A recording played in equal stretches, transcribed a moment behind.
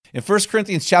In 1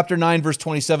 Corinthians chapter 9, verse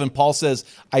 27, Paul says,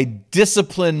 I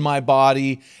discipline my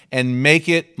body and make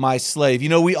it my slave. You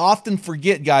know, we often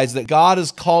forget, guys, that God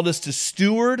has called us to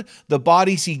steward the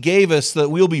bodies he gave us so that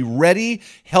we'll be ready,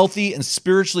 healthy, and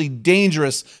spiritually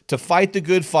dangerous to fight the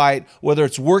good fight, whether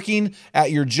it's working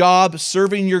at your job,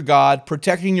 serving your God,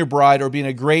 protecting your bride, or being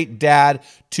a great dad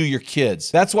to your kids.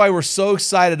 That's why we're so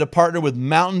excited to partner with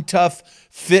Mountain Tough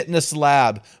Fitness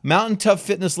Lab. Mountain Tough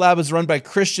Fitness Lab is run by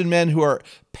Christian men who are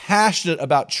passionate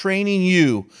about training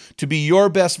you to be your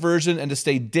best version and to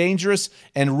stay dangerous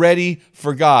and ready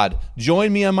for God.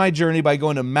 Join me on my journey by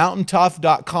going to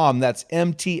mountaintough.com. That's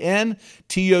MTNTOUGH,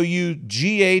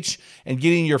 and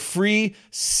getting your free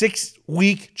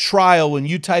 6-week trial when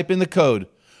you type in the code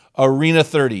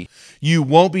ARENA30. You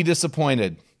won't be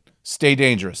disappointed. Stay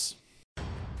dangerous.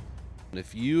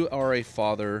 If you are a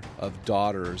father of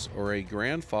daughters or a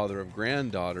grandfather of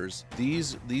granddaughters,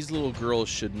 these little girls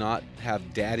should not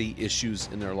have daddy issues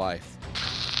in their life.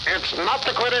 It's not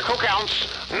the critic who counts,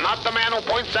 not the man who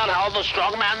points out how the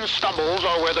strong man stumbles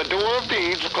or where the doer of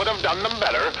deeds could have done them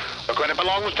better. The credit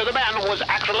belongs to the man who was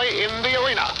actually in the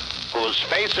arena, whose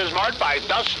face is marked by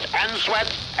dust and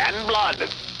sweat and blood.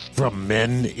 From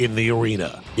Men in the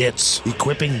Arena, it's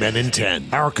Equipping Men in 10.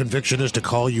 Our conviction is to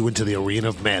call you into the arena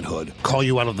of manhood, call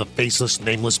you out of the faceless,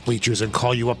 nameless bleachers, and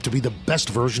call you up to be the best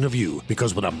version of you,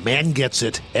 because when a man gets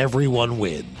it, everyone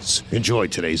wins. Enjoy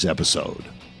today's episode.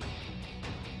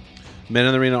 Men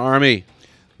in the Arena Army,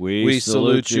 we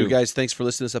salute you. Guys, thanks for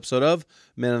listening to this episode of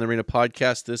Men in the Arena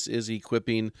podcast. This is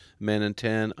Equipping Men in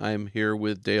 10. I'm here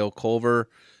with Dale Culver,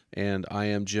 and I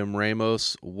am Jim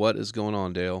Ramos. What is going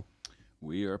on, Dale?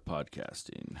 We are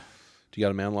podcasting. Do you got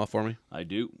a man law for me? I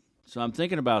do. So I'm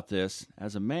thinking about this.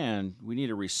 As a man, we need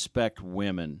to respect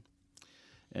women.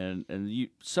 And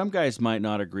some guys might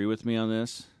not agree with me on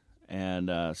this,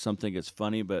 and some think it's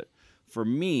funny, but for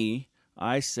me,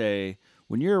 I say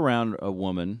when you're around a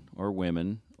woman or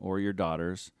women or your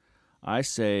daughters, I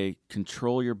say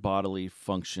control your bodily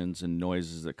functions and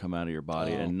noises that come out of your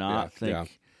body and not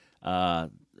think,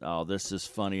 oh, this is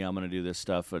funny, I'm going to do this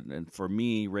stuff. And for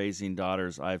me, raising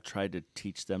daughters, I've tried to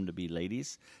teach them to be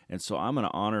ladies, and so I'm going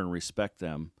to honor and respect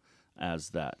them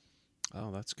as that. Oh,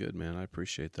 that's good, man. I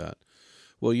appreciate that.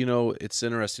 Well, you know, it's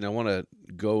interesting. I want to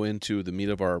go into the meat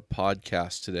of our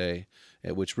podcast today,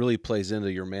 which really plays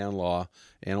into your man law,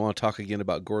 and I want to talk again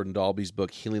about Gordon Dalby's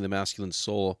book, Healing the Masculine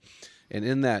Soul. And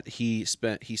in that, he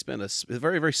spent a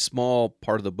very, very small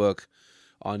part of the book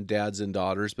on dads and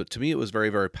daughters, but to me it was very,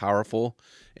 very powerful.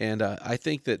 And I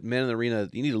think that Men in the Arena,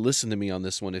 you need to listen to me on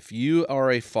this one. If you are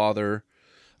a father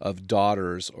of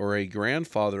daughters or a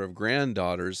grandfather of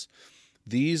granddaughters,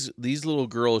 these little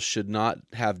girls should not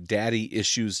have daddy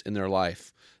issues in their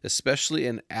life, especially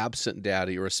an absent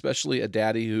daddy, or especially a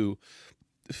daddy who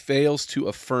fails to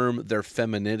affirm their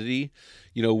femininity.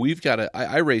 You know,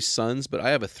 I raise sons, but I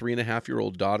have a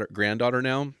 3.5-year-old granddaughter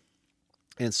now.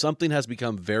 And something has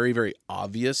become very, very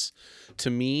obvious to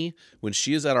me. When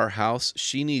she is at our house,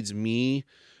 she needs me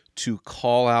to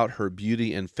call out her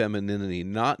beauty and femininity,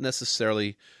 not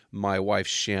necessarily my wife,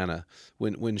 Shanna.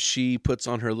 When she puts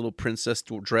on her little princess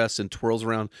dress and twirls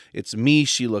around, it's me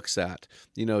she looks at.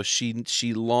 You know,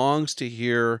 she longs to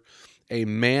hear a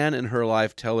man in her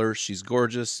life tell her she's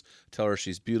gorgeous, tell her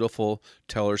she's beautiful,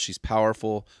 tell her she's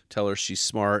powerful, tell her she's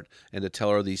smart, and to tell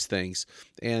her these things.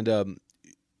 And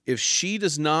if she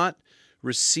does not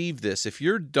receive this, if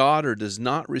your daughter does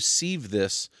not receive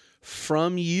this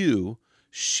from you,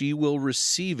 she will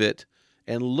receive it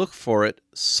and look for it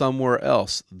somewhere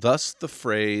else. Thus the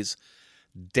phrase,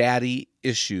 daddy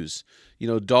issues. You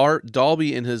know,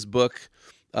 Dalby in his book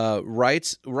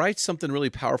writes something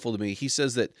really powerful to me. He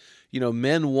says that, you know,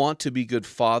 men want to be good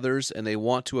fathers and they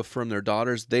want to affirm their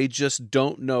daughters. They just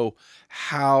don't know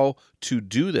how to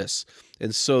do this.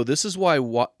 And so this is why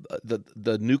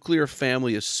the nuclear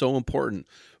family is so important.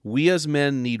 We as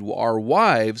men need our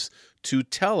wives to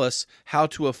tell us how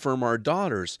to affirm our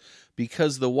daughters,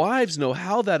 because the wives know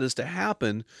how that is to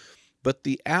happen, but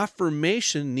the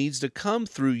affirmation needs to come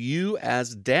through you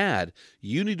as dad.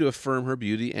 You need to affirm her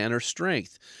beauty and her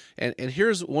strength. And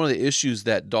here's one of the issues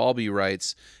that Dalby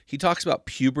writes. He talks about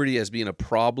puberty as being a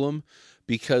problem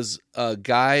because,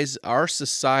 guys, our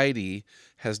society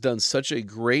has done such a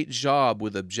great job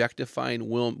with objectifying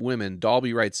women.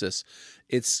 Dalby writes this.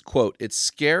 It's, quote, "It's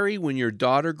scary when your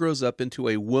daughter grows up into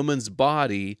a woman's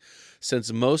body,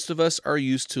 since most of us are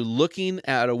used to looking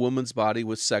at a woman's body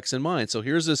with sex in mind." So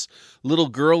here's this little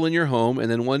girl in your home, and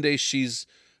then one day she's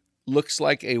looks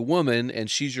like a woman and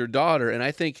she's your daughter. And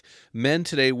I think men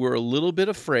today, we're a little bit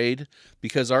afraid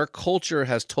because our culture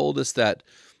has told us that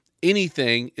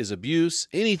anything is abuse,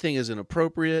 anything is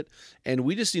inappropriate, and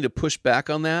we just need to push back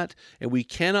on that. And we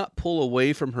cannot pull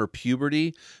away from her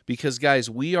puberty because, guys,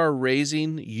 you are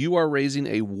raising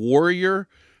a warrior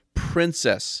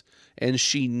princess, and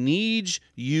she needs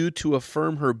you to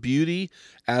affirm her beauty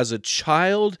as a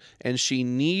child, and she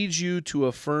needs you to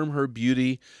affirm her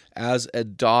beauty as a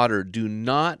daughter. Do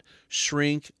not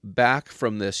shrink back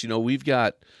from this. We've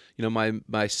got,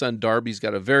 my son Darby's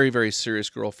got a very, very serious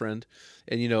girlfriend.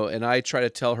 And I try to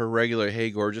tell her regularly, hey,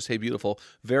 gorgeous, hey, beautiful,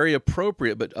 very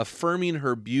appropriate, but affirming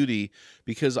her beauty,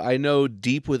 because I know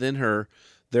deep within her,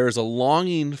 there's a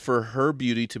longing for her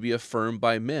beauty to be affirmed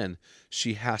by men.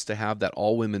 She has to have that.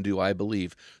 All women do, I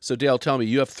believe. So Dale, tell me,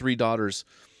 you have 3 daughters.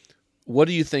 What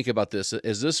do you think about this?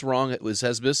 Is this wrong?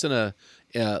 Has this been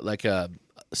a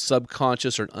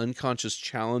subconscious or an unconscious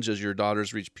challenge as your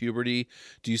daughters reach puberty?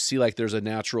 Do you see like there's a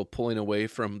natural pulling away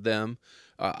from them?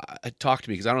 Talk to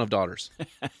me, because I don't have daughters.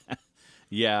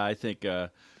 Yeah, I think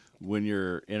when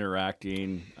you're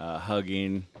interacting,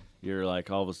 hugging, you're like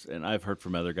and I've heard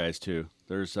from other guys too.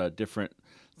 There's different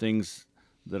things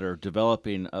that are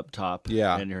developing up top.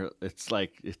 Yeah, and it's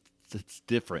like it's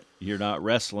different. You're not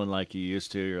wrestling like you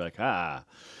used to. You're like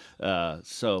But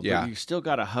you still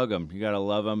got to hug them. You got to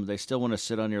love them. They still want to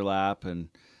sit on your lap and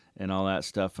all that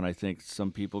stuff. And I think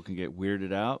some people can get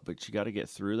weirded out, but you got to get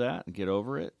through that and get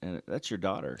over it. And that's your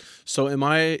daughter. So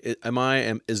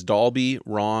is Dalby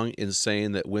wrong in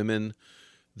saying that women,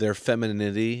 their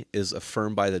femininity is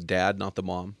affirmed by the dad, not the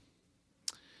mom?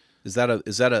 Is that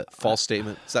a false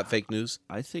statement? Is that fake news?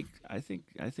 I think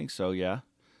so. Yeah.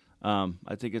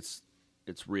 I think it's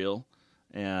real.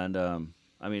 And,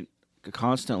 I mean,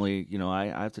 constantly, I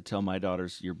have to tell my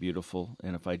daughters, you're beautiful.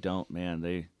 And if I don't, man,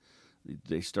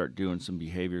 they start doing some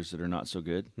behaviors that are not so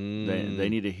good. They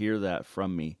need to hear that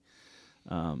from me.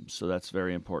 So that's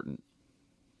very important.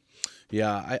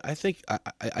 Yeah, I think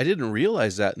I didn't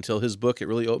realize that until his book. It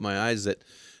really opened my eyes that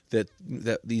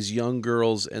these young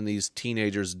girls and these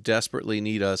teenagers desperately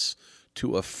need us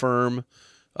to affirm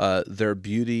their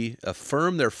beauty,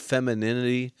 affirm their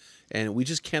femininity, and we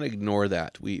just can't ignore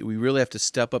that. We really have to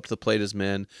step up to the plate as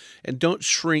men and don't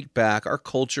shrink back. Our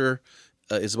culture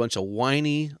is a bunch of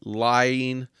whiny,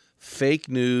 lying, fake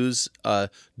news.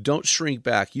 Don't shrink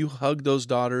back. You hug those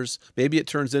daughters. Maybe it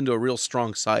turns into a real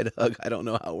strong side hug. I don't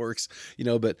know how it works,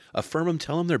 but affirm them.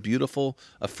 Tell them they're beautiful.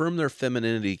 Affirm their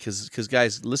femininity, because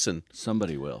guys, listen.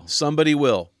 Somebody will. Somebody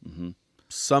will. Mm-hmm.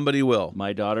 Somebody will.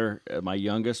 My daughter, my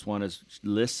youngest one,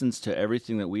 listens to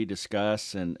everything that we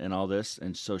discuss and all this,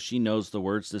 and so she knows the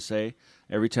words to say.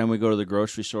 Every time we go to the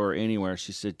grocery store or anywhere,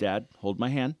 she said, Dad, hold my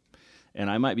hand. And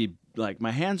I might be like,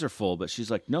 my hands are full, but she's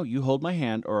like, no, you hold my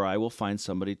hand or I will find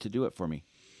somebody to do it for me.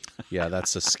 Yeah,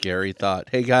 that's a scary thought.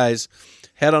 Hey, guys,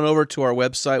 head on over to our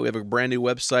website. We have a brand new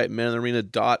website,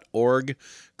 meninthearena.org.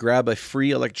 Grab a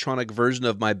free electronic version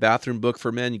of my bathroom book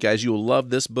for men. You guys, you will love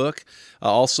this book.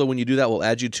 Also, when you do that, we'll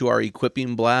add you to our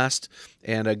equipping blast.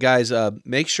 And guys,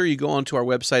 make sure you go onto our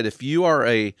website. If you are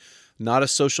not a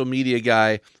social media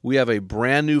guy, we have a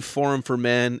brand new forum for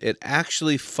men. It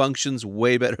actually functions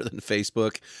way better than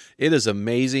Facebook. It is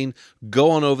amazing.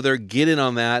 Go on over there, get in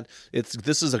on that.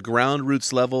 This is a ground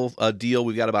roots level deal.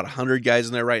 We've got about 100 guys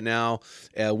in there right now.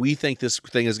 We think this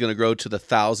thing is going to grow to the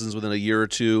thousands within a year or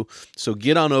two. So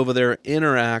get on over there,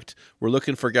 interact. We're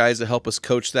looking for guys to help us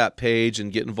coach that page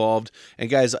and get involved. And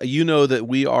guys, you know that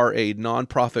we are a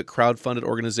nonprofit crowdfunded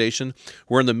organization.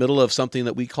 We're in the middle of something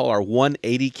that we call our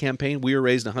 180 campaign. We are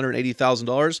raising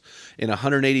 $180,000 in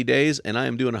 180 days, and I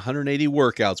am doing 180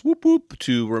 workouts, whoop, whoop,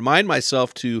 to remind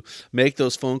myself to make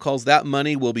those phone calls. That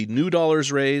money will be new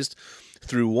dollars raised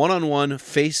through one-on-one,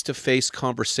 face-to-face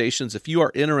conversations. If you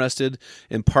are interested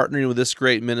in partnering with this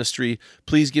great ministry,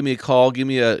 please give me a call,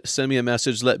 send me a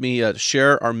message, let me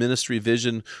share our ministry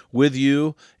vision with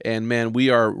you. And man, we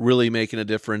are really making a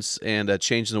difference and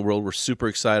changing the world. We're super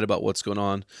excited about what's going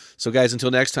on. So guys,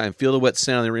 until next time, feel the wet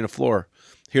sand on the arena floor.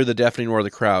 Hear the deafening roar of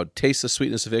the crowd. Taste the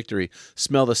sweetness of victory.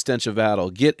 Smell the stench of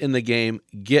battle. Get in the game.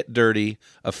 Get dirty.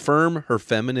 Affirm her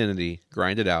femininity.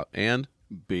 Grind it out. And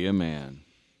be a man.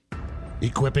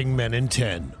 Equipping Men in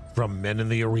 10 from Men in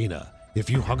the Arena. If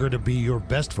you hunger to be your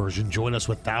best version, join us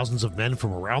with thousands of men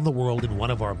from around the world in one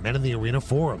of our Men in the Arena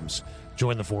forums.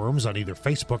 Join the forums on either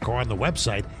Facebook or on the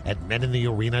website at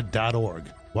meninthearena.org.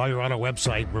 While you're on our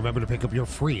website, remember to pick up your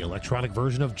free electronic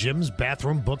version of Jim's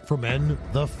bathroom book for men,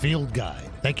 The Field Guide.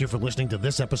 Thank you for listening to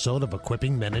this episode of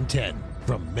Equipping Men in 10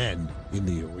 from Men in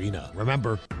the Arena.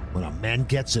 Remember, when a man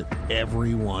gets it,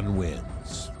 everyone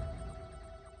wins.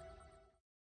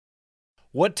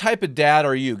 What type of dad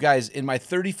are you? Guys, in my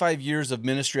 35 years of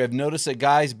ministry, I've noticed that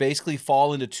guys basically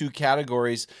fall into 2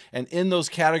 categories. And in those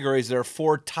categories, there are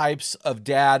 4 types of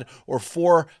dad, or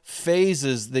 4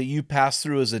 phases that you pass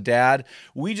through as a dad.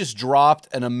 We just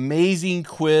dropped an amazing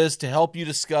quiz to help you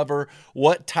discover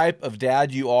what type of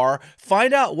dad you are.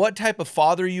 Find out what type of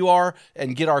father you are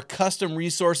and get our custom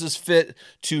resources fit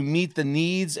to meet the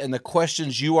needs and the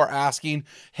questions you are asking.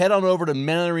 Head on over to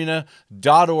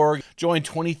menarena.org. Join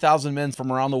 20,000 men from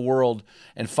around the world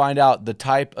and find out the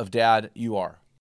type of dad you are.